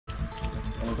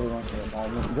want to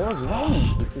revive me. Girls, why are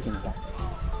you freaking back?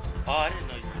 Oh, I didn't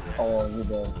know you were there. Oh, you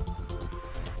did.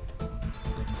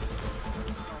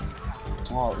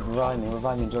 Oh,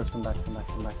 revive me, George, come back.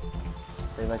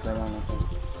 Stay like right on that thing.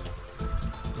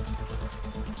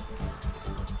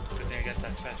 Good thing I got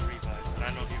that fast revive, and I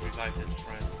know he revived his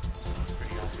friend.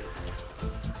 Pretty obvious.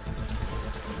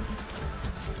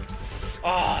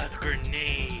 Ah, oh,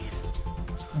 grenade!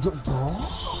 Bro!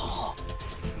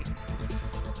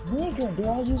 Nigga, they're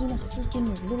all using a freaking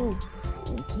little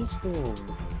pistol.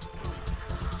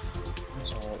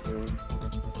 That's alright, dude.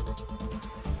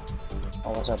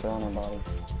 Oh, watch out, they're on her body.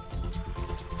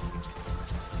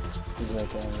 He's right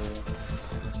there under you.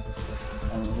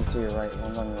 And he's to your right,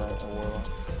 one's on your right, a warlock.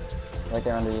 Right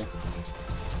there under you.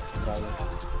 Got you.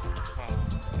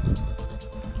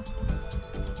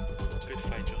 Good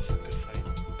fight, Joseph, good fight.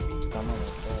 I'm on the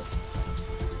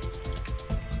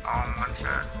One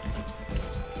shot.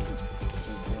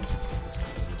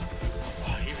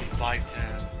 Oh, he revived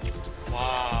him.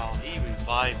 Wow, he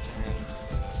revived him.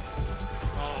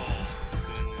 Oh,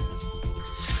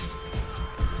 goodness.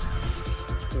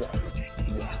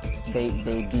 Yeah. They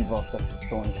debuffed the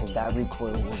thorn because that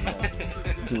recoil was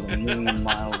like, dude, 1,000,000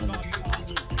 miles in the sky.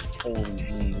 Holy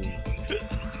Jesus.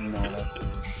 No,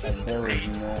 like there was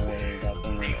no way that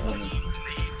thing was hitting.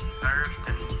 They nerfed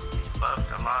and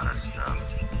buffed a lot of stuff.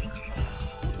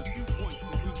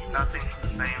 Nothing's the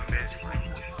same, basically.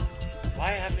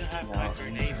 Why haven't I had my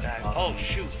grenade back? Oh,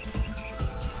 shoot.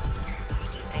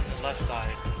 From the left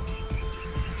side.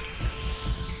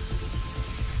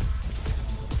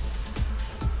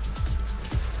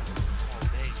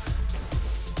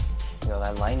 Yo,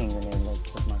 that lightning grenade like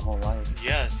took my whole life.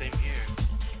 Yeah, same here.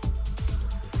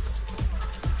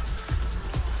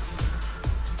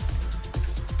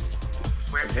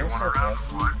 We actually won a round of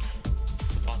one.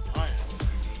 About time.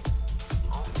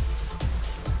 Oh.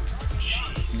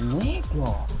 Jeez.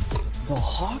 Nigga, the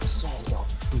hawk saws are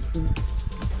freaking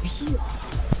beer.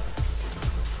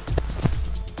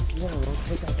 You gotta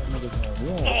take out that nigga's head.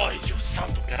 Yeah. Oh, Dios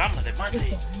santo, caramba de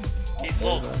madre. He's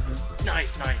low. Nice.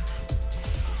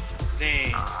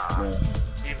 Dang. Dude,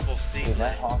 Impossible.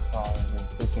 that hawk saw is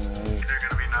freaking weird. They're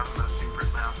gonna be none of those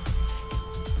supers now.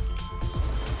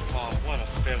 Oh, what a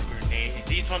fail grenade.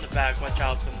 He's from the back. Watch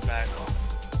out from the back.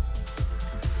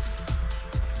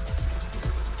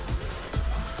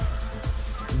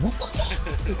 What the fuck?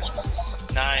 What the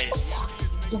fuck? Nice.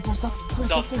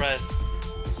 Self-press.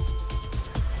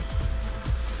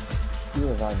 You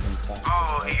revived him fast.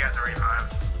 Oh, he got the revive.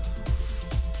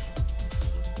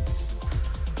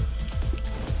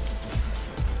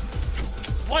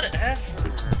 What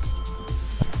effort?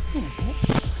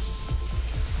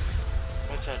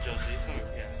 Watch out, Joseph. He's coming.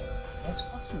 Yeah. That's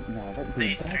fucking no. That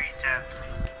They dude. 3 tapped me.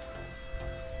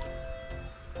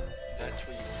 That's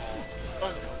what you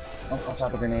call fun. Oh, watch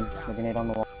out the grenade. The grenade on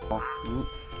the wall. Oh,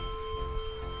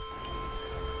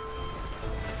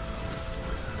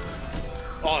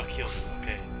 I killed him.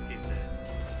 Okay, he's dead.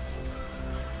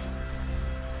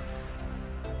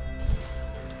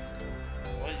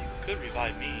 Well, you could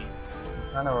revive me. I'm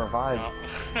trying to revive.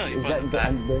 No. Is that the back.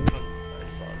 end? I saw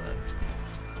that.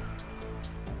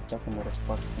 I'm stuck in what the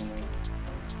fuck's going on.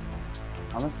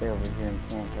 I'm gonna stay over here and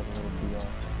camp like a little BR.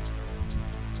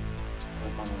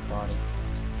 Like on his body.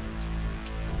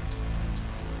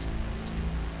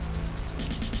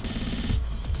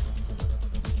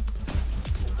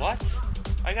 What?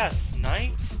 I got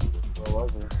sniped? Where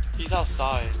was he? He's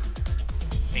outside.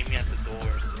 Aiming at the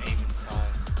doors. Aim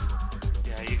inside.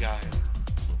 Yeah, you got him.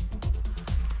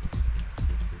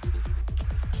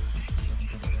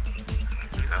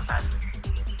 He's outside.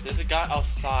 There's a guy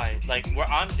outside. Like, where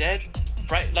I'm dead.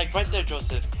 Right there,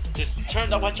 Joseph. Just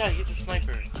turn up. Watch out. He's a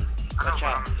sniper. Watch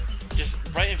out. Just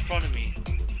right in front of me.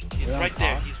 He's right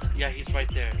there. He's right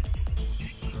there.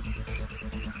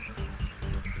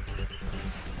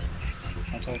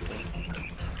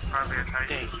 It's probably a tight.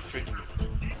 Dang, he's freaking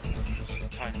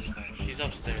tiny smash. He's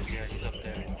upstairs. Yeah, he's up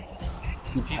there.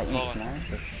 He He's Titan low.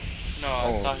 smashed? No,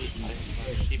 I thought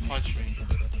he punched me.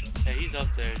 Yeah, he's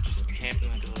up there just camping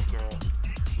like a little girl.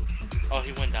 Oh,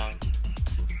 he went down.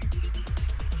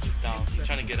 He's down. He's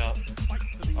trying to get up. Oh,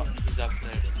 he's up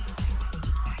there.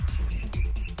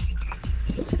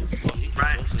 Oh, he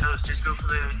Right, can go Toast, just go for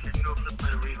the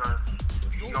revive.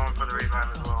 He's going for the revive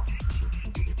as well.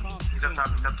 He's up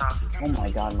top. Oh my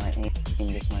god, my aim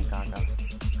just went gaga.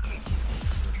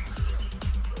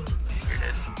 You're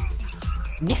dead.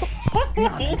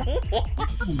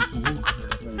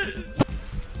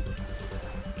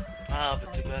 Ah,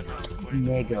 but too bad not recording.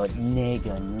 Nigga.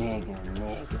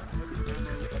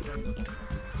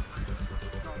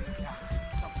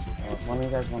 Oh, One of you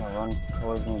guys want to run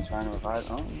towards me and try and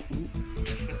revive? Oh,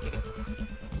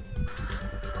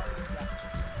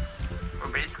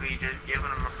 We're basically just giving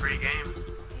them a free game.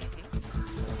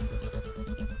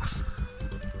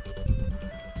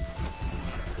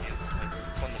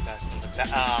 From the back.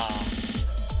 Ah.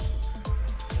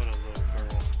 What a little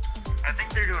girl. I think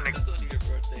they're doing it. It's only your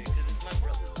birthday, because it's my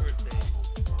brother's birthday.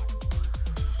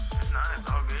 It's not, it's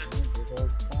all good.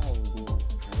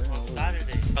 On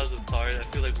Saturday. I was sorry, I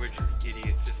feel like we're just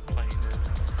idiots just playing this.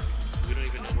 We don't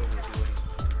even know what we're doing.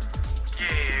 Yeah,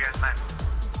 that's fine.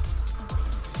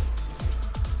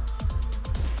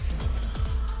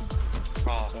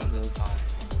 Cross on this side.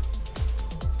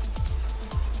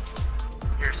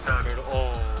 You're stuck.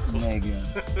 Oh. nigga.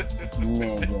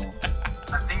 Nigga.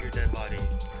 I think Your dead body.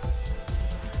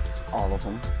 All of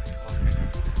them.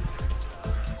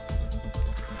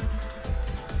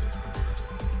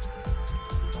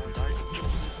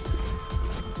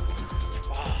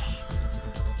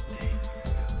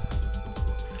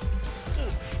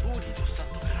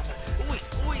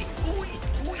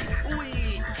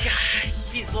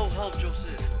 He's low health, Joseph.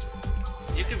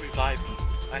 You can revive me.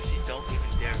 Actually, don't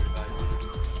even dare revive me.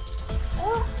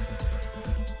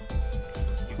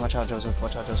 Watch out, Joseph.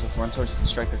 Watch out, Joseph. Run towards the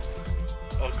striker.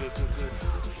 Oh, good, good, good.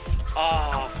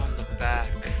 Ah, from the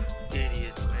back.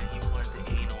 Idiot, man. He wanted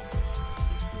the anal.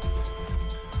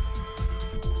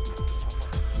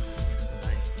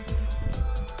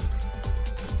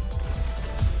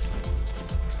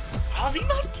 How's he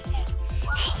not dead?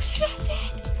 How's he not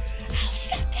dead? How's he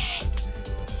not dead?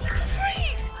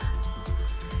 Freeze!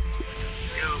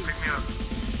 Yo, pick me up.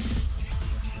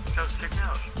 Just pick me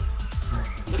up.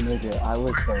 Nigga, I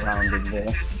was surrounded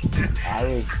there. I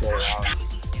was surrounded.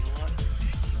 You know what?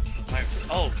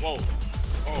 Oh, whoa.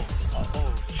 Oh,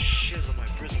 shizzle, my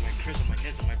brizzle, my crizzle, my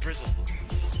nizzle, my brizzle.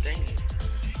 Dang it.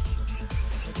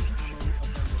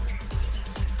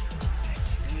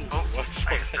 Oh, I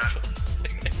guess not.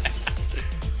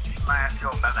 My ass go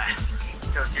bye-bye.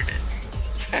 Toast, you're dead.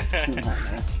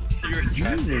 You're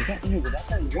trapped. Nigga, that's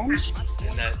like one shot.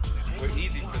 And that we're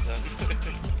easy for them.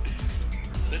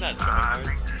 They're not I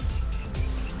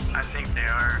trying think they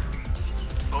are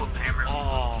both hammers.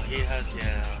 Oh, he has,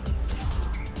 yeah.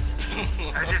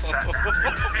 I just sat down.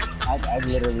 I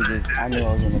literally just, I knew I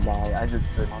was gonna die. I just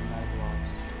stood on my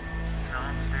gloves. No,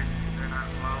 they're not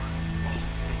close.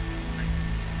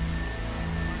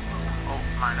 Oh,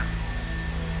 mine up.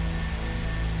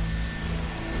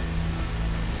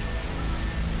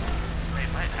 Wait,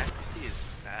 my accuracy is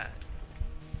bad.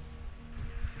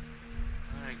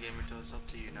 Alright, Gamer Toe, it's up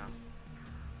to you now.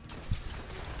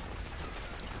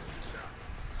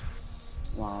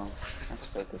 Wow, that's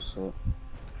fake as shit.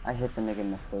 I hit the nigga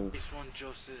in the face. This one,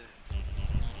 Joseph.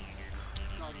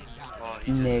 Oh,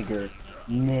 he Nigger,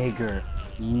 nigger,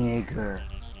 nigger,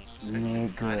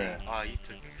 nigger. Oh, you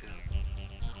took it too.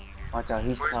 Watch out,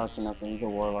 he's crouching up and he's a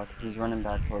warlock. He's running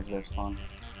back towards their spawn.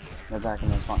 They're back in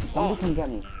their spawn. Somebody come get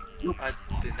me. I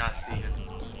did not see him.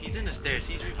 He's in the stairs.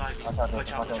 He's reviving. Watch out,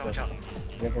 watch out, watch out.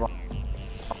 There's a lot.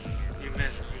 You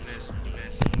missed.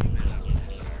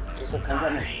 Joseph, come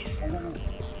get me. Come get me.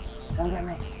 Come get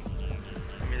me. I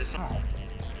mean, there's some...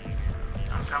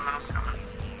 I'm coming.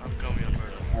 I'm coming,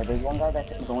 Alberto. There's one guy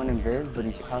that's going in Viz, but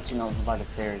he's crouching over by the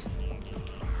stairs.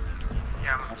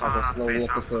 Yeah, I'm Watch falling out, off go slowly face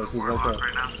up the off stairs. the He's right warlock there.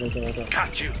 right now. He's right there.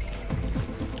 Got you.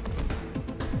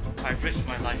 I risked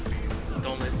my life for you.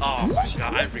 Don't let... Oh my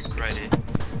god, I regret it.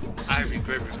 I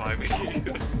regret reviving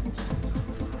you.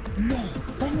 No,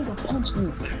 that nigga punched me,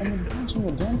 and then punched me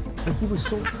again, but he was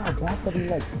so far back that he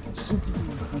like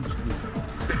Superman punched me.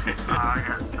 I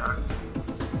got stuck.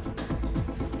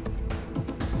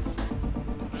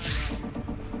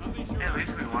 Hey, at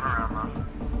least we won a round though.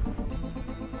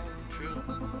 True.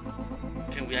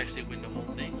 Can we actually win the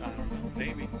whole thing? I don't know.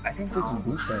 Maybe. I think we can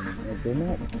beat them. Like, they're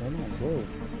not good.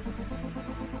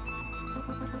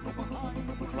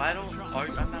 Well, I don't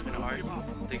argue. I'm not gonna argue.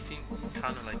 They seem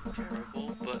kind of like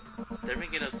terrible, but they're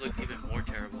making us look even more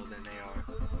terrible than they are.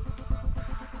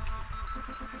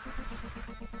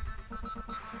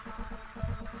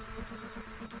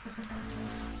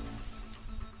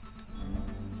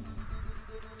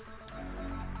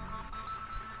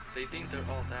 They think they're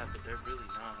all that, but they're really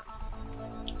not.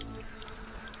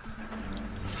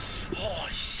 Oh,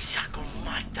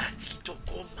 Shakomata,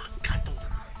 Hitokomakato.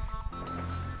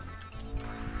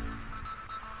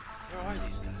 Where are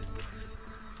these guys?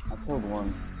 I killed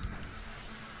one.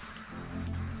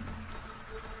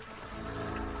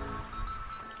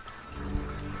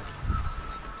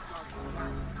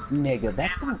 Nigga,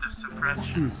 that's some The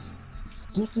suppression. fucking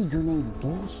sticky grenade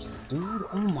bullshit, dude.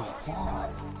 Oh my god.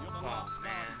 Oh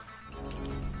man.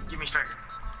 Give me striker.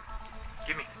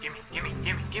 Gimme.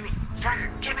 Striker,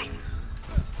 gimme.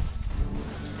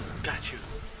 Got you.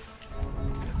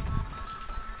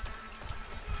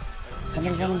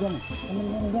 Somebody run and get me.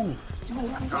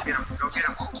 Go get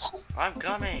him. I'm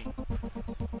coming.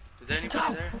 Is there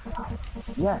anybody there?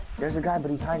 Yeah, there's a guy, but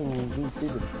he's hiding and he's being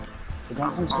stupid. So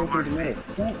don't come straight through the middle.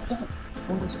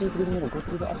 Don't go straight through the middle. Go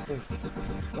through the upstairs.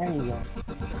 There you go.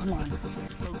 Come on.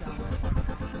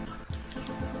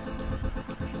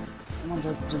 Come on,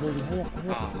 Joe, hurry up.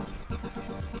 Oh.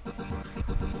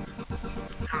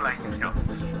 I'm like, yo.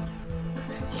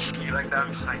 You like that?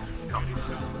 I'm just like, yo.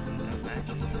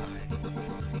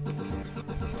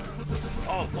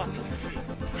 Oh, what the freak?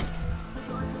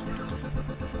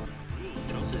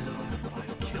 Joseph is on my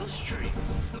kill streak.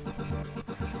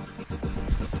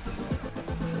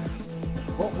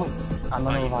 Oh, wait. I'm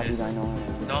gonna revive you, I know.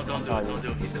 Don't do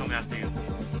it. He's coming after you.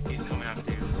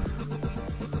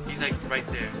 He's like right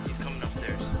there. He's coming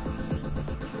upstairs.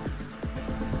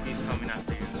 He's coming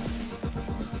after you.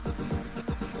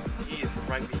 He is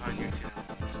right behind you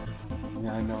too.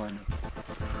 Yeah, I know.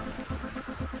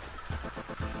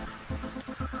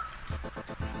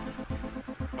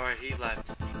 Alright, he left.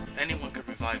 Anyone could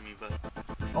revive me, but...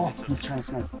 Oh, he's trying to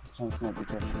snipe. Be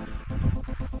careful.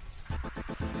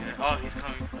 Yeah. Oh, he's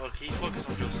coming. Oh, he's focused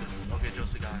on Joseph. Okay,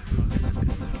 Joseph got him.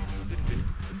 Good.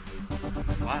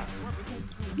 Wow.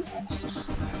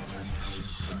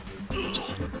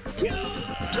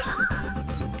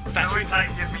 Factory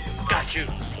time. Got you.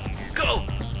 Go!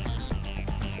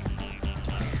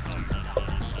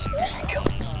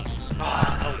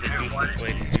 Ah, that was a useless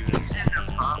way to do this.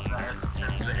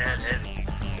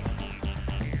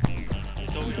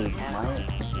 It's always Dude, my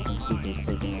super's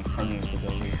taking like 10 years to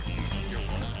get here.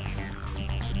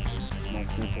 My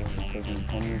super is taking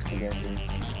 10 years to get here.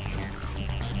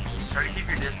 Try to keep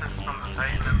your distance from the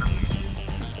Titan and the...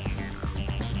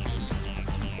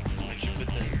 I should put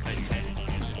the Titan.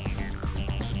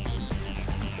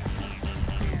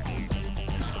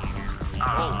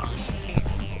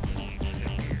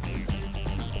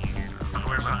 Don't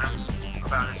worry about him.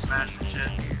 About his smash and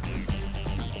shit.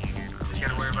 Just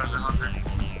gotta worry about the hunter.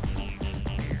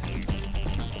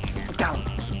 Go!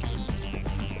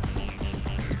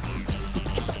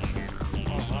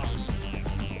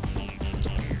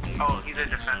 Oh, he's a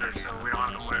defender, so we don't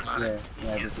have to worry about it.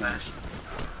 Yeah, just smash.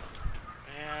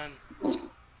 Man.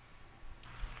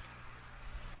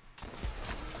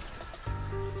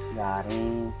 Got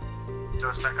him. Throw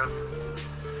us back up.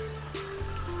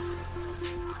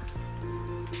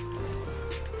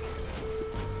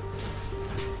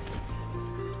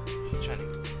 He's trying to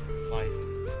fight.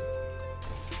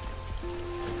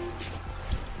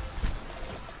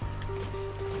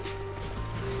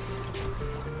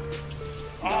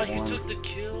 Oh, you took the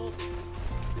kill?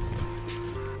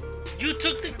 You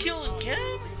took the kill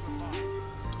again?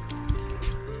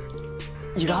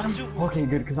 You got him? Okay,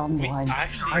 good, because I'm blind. I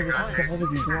Actually, was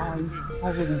blind. I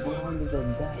was blind as a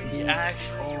bat. we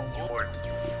actually won.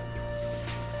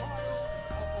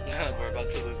 We're about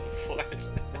to lose the fight.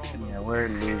 Yeah, we're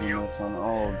losing this one.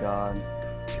 Oh god.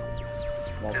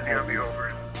 It's gonna be over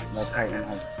in That Titan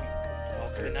seconds. has... Well,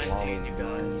 pretty nice seeing you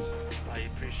guys. I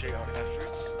appreciate our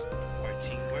efforts, our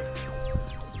teamwork,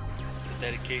 the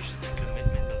dedication, the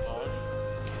commitment, the love.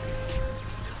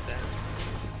 That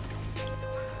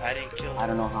I didn't kill him. I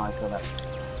don't know how I feel that.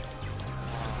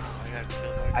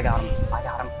 I got killed. I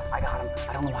got him.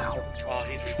 I don't know how. Oh,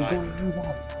 he's He's reviving. going to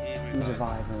revive. He's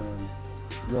reviving.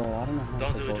 Yo, I don't know how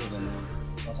Don't to do it, both of them.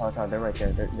 That's how they're right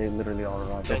there. They literally all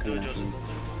revived. Don't do it, Joseph.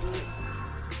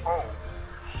 Oh.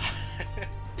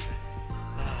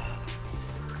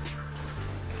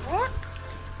 What?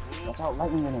 Watch out,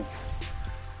 lightning in it.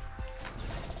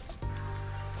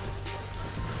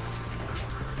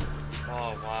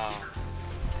 Oh, wow.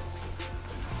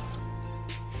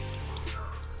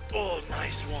 Oh,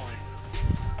 nice one.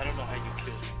 I don't know how you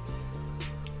killed him.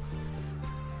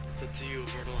 It's up to you,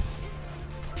 Berto.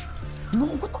 No,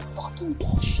 what the fucking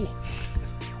bullshit?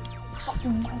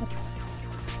 Fucking motherfucker.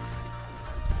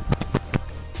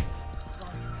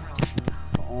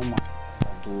 Oh my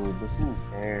god, dude, this isn't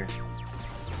fair.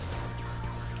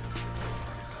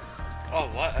 Oh,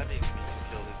 what? I didn't mean to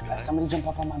kill this guy. Somebody jump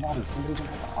up on my body. Somebody jump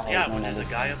up on my body. Yeah, when there's a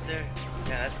guy up there.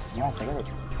 Yeah, that's... Yeah, forget it.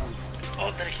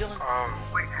 Oh, did I kill him?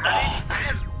 Wait, how did I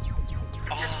have...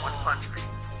 He just one punch me.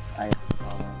 I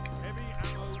saw that.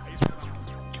 Oh,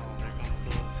 there comes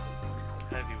those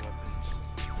heavy weapons.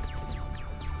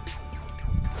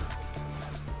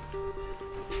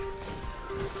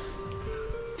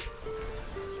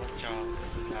 Watch out,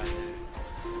 there's a guy there.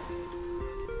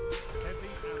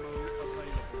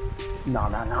 No,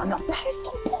 that is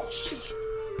the bullshit. shit.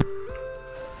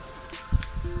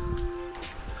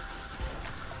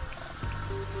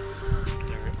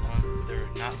 They're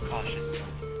not cautious.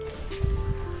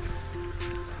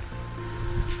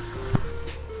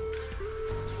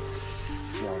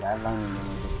 Yo, that lightning man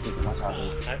just freaking watch out,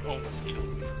 dude. That almost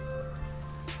killed me.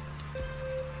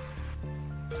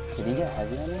 Did he get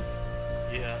heavy on me?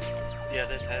 Yeah. Yeah,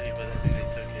 that's heavy, but I think they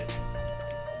took it.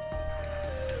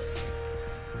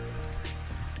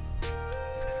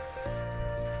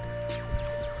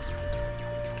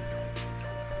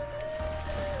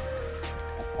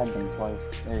 I had them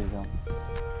twice. There you go.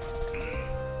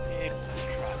 Yeah,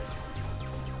 try.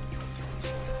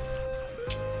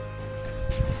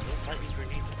 Those lightning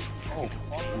grenades are Oh,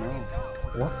 fuck no.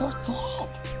 What the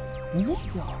fuck?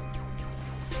 Nigga!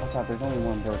 Watch out, there's only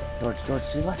one George. George,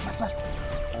 to your left, left.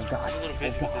 Oh god. I'm a little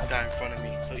busy with this guy in front of me,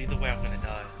 so either way I'm gonna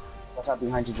die. Watch out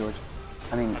behind you, George.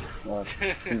 I mean,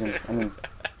 Steven,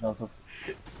 no,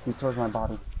 he's towards my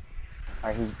body.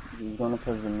 Alright, he's going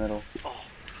towards the middle. Oh,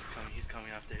 he's coming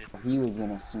after his. He was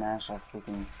gonna smash our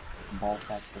freaking ball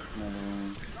sacks to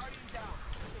smithereens.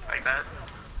 Like that?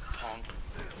 Pong.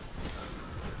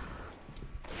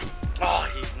 Oh,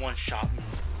 he one shot me.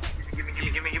 Give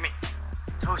me.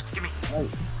 Toast, give me. Right.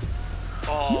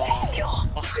 Oh. Yeah, I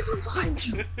revived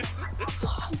you.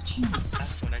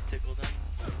 That's when I tickle them.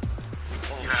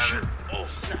 Oh, You have it. Oh,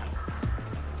 snap.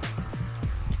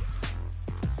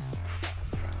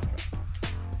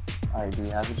 Alright, do you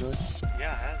have it, George?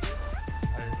 Yeah, I have it.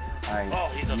 Alright, Oh,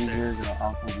 he's up use there. yours or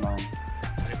I'll take mine.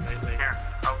 Wait. Here,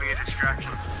 I'll be a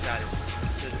distraction. Got it.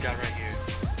 This guy right here.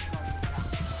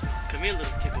 Come here,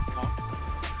 little tickle punk.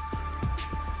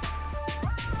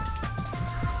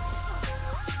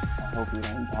 I hope you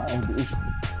don't die, dude.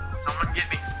 Someone get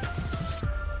me.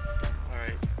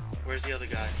 Alright, where's the other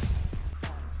guy?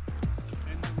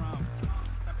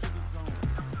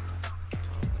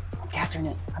 I'm capturing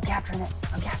it.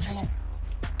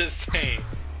 Just saying.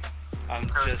 I'm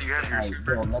Toast, just do you have your saying.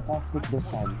 super? Yo, let's all stick this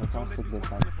side.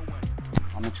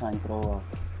 I'm gonna try and throw a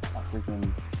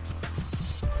freaking...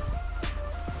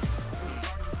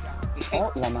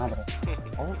 Oh, la madre.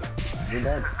 Oh, you're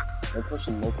dead. They're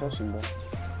pushing, bro.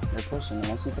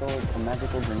 Unless you throw a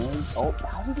magical grenade. Oh,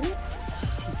 how did you do it?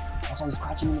 Watch out, he's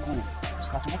crouching in the corner.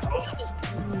 Watch out.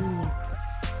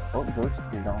 Oh, George,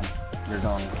 you're gone. You're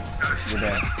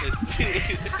dead.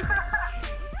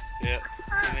 Yeah,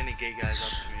 too many gay guys up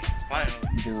to me. Finally.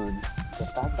 Dude, the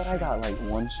fact that I got like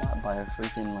one shot by a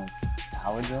freaking like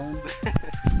power drone. Yeah,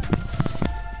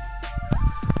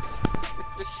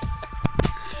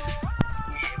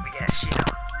 we got shit on.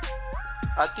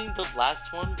 I think the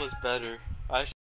last one was better.